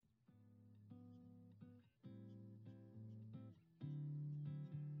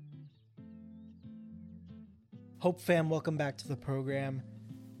Hope fam, welcome back to the program.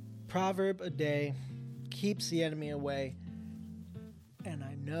 Proverb a day keeps the enemy away. And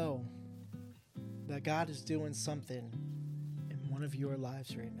I know that God is doing something in one of your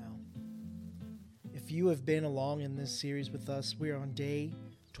lives right now. If you have been along in this series with us, we are on day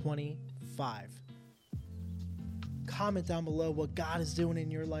 25. Comment down below what God is doing in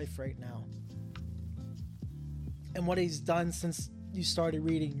your life right now. And what he's done since you started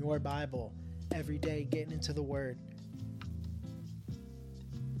reading your Bible every day, getting into the Word.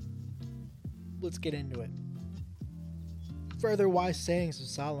 Let's get into it. Further wise sayings of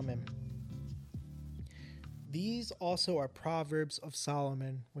Solomon. These also are Proverbs of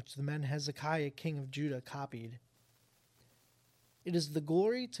Solomon, which the men Hezekiah, king of Judah, copied. It is the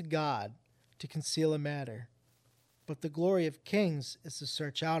glory to God to conceal a matter, but the glory of kings is to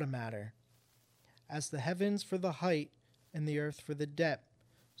search out a matter. As the heavens for the height and the earth for the depth,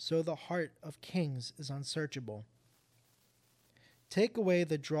 so the heart of kings is unsearchable. Take away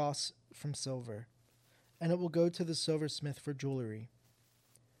the dross from silver, and it will go to the silversmith for jewelry.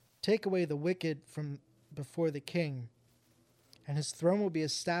 Take away the wicked from before the king, and his throne will be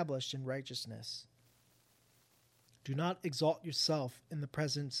established in righteousness. Do not exalt yourself in the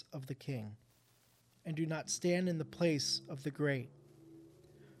presence of the king, and do not stand in the place of the great.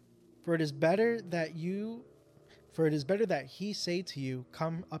 For it is better that he say to you,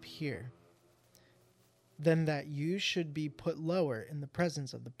 "Come up here," than that you should be put lower in the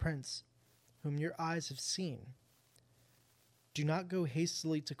presence of the prince, whom your eyes have seen. Do not go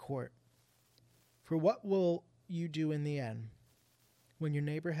hastily to court, for what will you do in the end? When your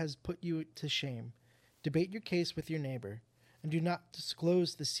neighbor has put you to shame, debate your case with your neighbor, and do not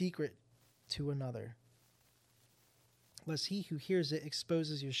disclose the secret to another, lest he who hears it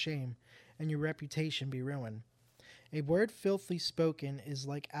exposes your shame, and your reputation be ruined. A word filthily spoken is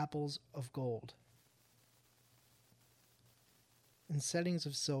like apples of gold in settings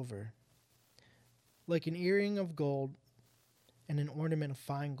of silver, like an earring of gold and an ornament of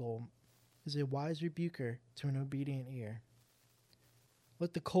fine gold is a wise rebuker to an obedient ear.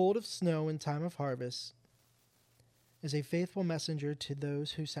 Let the cold of snow in time of harvest is a faithful messenger to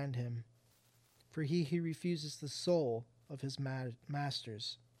those who send him, for he who refuses the soul of his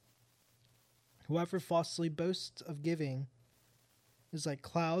masters. Whoever falsely boasts of giving is like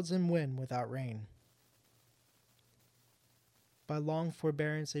clouds and wind without rain. By long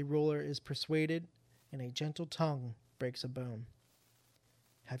forbearance a ruler is persuaded, and a gentle tongue breaks a bone.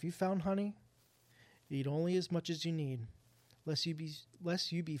 Have you found honey? Eat only as much as you need, lest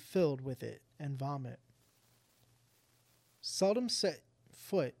you be filled with it and vomit. Seldom set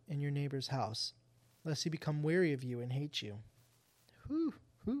foot in your neighbor's house, lest he become weary of you and hate you.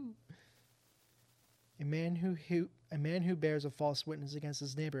 A man who bears a false witness against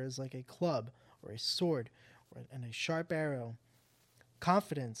his neighbor is like a club or a sword and a sharp arrow.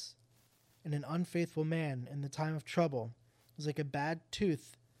 Confidence in an unfaithful man in the time of trouble is like a bad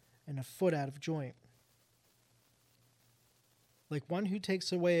tooth and a foot out of joint. Like one who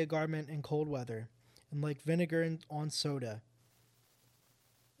takes away a garment in cold weather, and like vinegar on soda,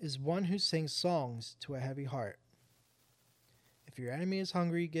 is one who sings songs to a heavy heart. If your enemy is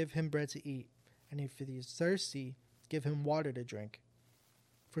hungry, give him bread to eat, and if he is thirsty, give him water to drink.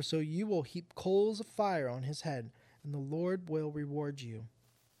 For so you will heap coals of fire on his head, and the Lord will reward you.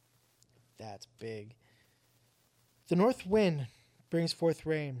 That's big. The north wind brings forth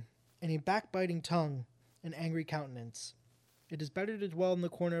rain, and a backbiting tongue, an angry countenance. It is better to dwell in the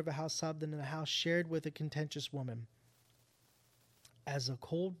corner of a housetop than in a house shared with a contentious woman. As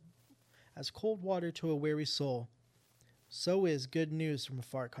cold water to a weary soul, so is good news from a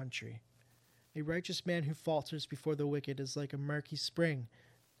far country. A righteous man who falters before the wicked is like a murky spring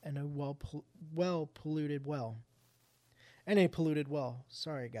and a polluted well.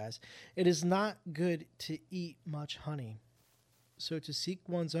 Sorry, guys. It is not good to eat much honey, so to seek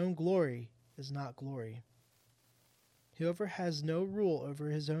one's own glory is not glory. Whoever has no rule over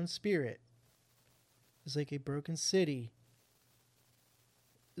his own spirit is like a broken city,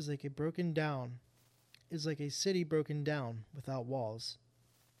 is like a city broken down without walls.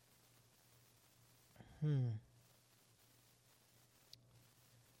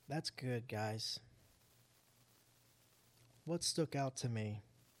 That's good, guys. What stuck out to me?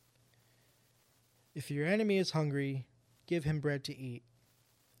 If your enemy is hungry, give him bread to eat,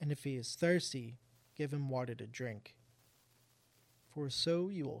 and if he is thirsty, give him water to drink. For so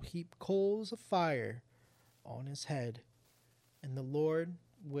you will heap coals of fire on his head, and the Lord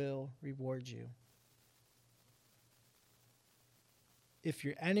will reward you. If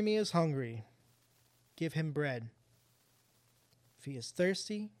your enemy is hungry, give him bread. If he is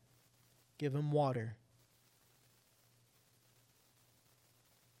thirsty, give him water.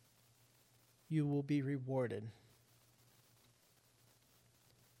 you will be rewarded.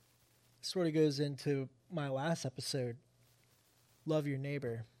 Sort of goes into my last episode, love your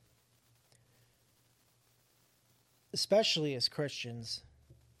neighbor. Especially as Christians,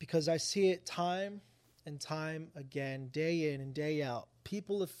 because I see it time and time again, day in and day out,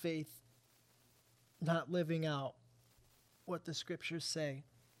 people of faith not living out what the scriptures say.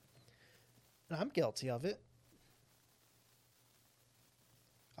 And I'm guilty of it.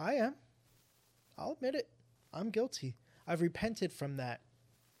 I am. I'll admit it. I'm guilty. I've repented from that.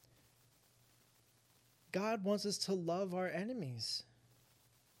 God wants us to love our enemies.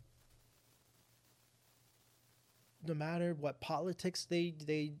 No matter what politics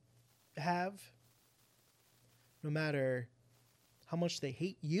they have, no matter how much they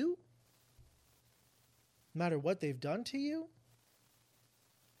hate you, no matter what they've done to you,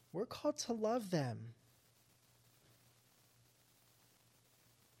 we're called to love them.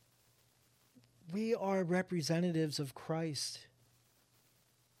 We are representatives of Christ.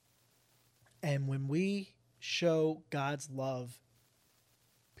 And when we show God's love,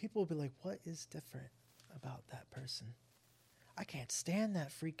 people will be like, what is different about that person? I can't stand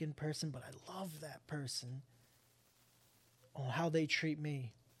that freaking person, but I love that person on how they treat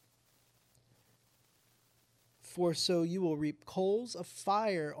me. For so you will reap coals of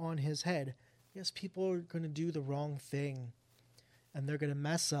fire on his head. Yes, people are going to do the wrong thing, and they're going to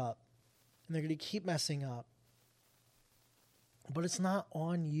mess up, and they're going to keep messing up. But it's not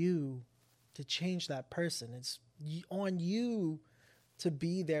on you to change that person. It's on you to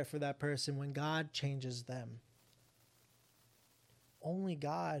be there for that person when God changes them. Only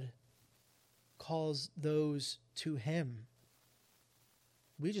God calls those to him.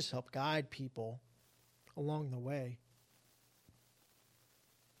 We just help guide people along the way.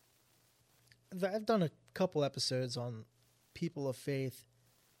 I've done a couple episodes on people of faith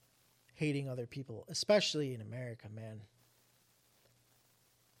hating other people, especially in America, man.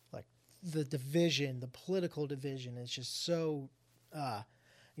 Like the division, the political division is just so, I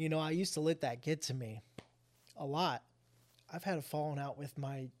used to let that get to me a lot. I've had a falling out with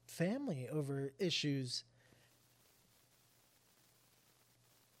my family over issues.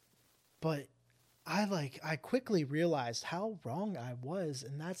 But I quickly realized how wrong I was,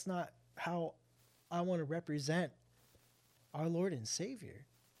 and that's not how I want to represent our Lord and Savior.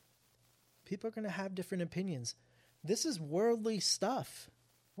 People are going to have different opinions. This is worldly stuff.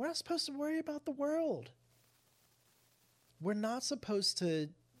 We're not supposed to worry about the world. We're not supposed to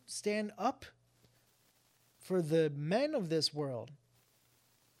stand up for the men of this world.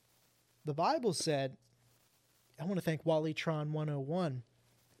 The Bible said, I want to thank WallyTron 101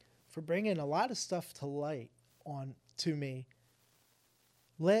 for bringing a lot of stuff to light on to me.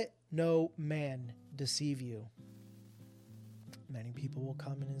 Let no man deceive you. Many people will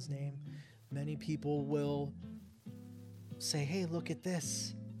come in his name. Many people will say, hey, look at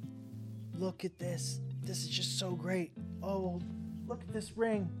this. Look at this. This is just so great. Oh, look at this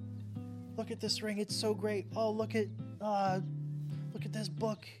ring. Look at this ring. It's so great. Oh, look at this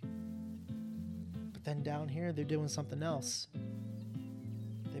book. But then down here, they're doing something else.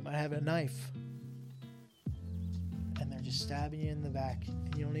 They might have a knife, and they're just stabbing you in the back,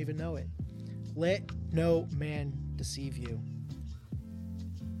 and you don't even know it. Let no man deceive you.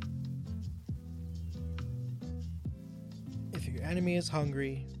 If your enemy is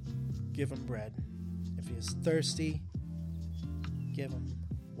hungry, give him bread. If he is thirsty, give him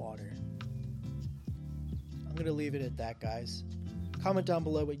water. I'm going to leave it at that, guys. Comment down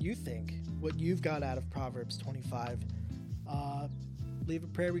below what you think, what you've got out of Proverbs 25. Leave a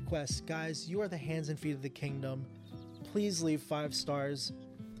prayer request. Guys, you are the hands and feet of the kingdom. Please leave 5 stars.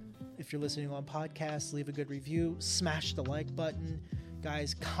 If you're listening on podcasts, leave a good review. Smash the like button.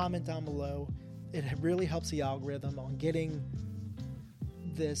 Guys, comment down below. It really helps the algorithm on getting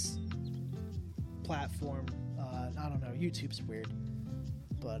this platform. I don't know. YouTube's weird.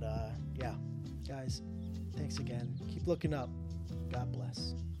 But, yeah. Guys, thanks again. Keep looking up. God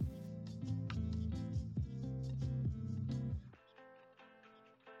bless.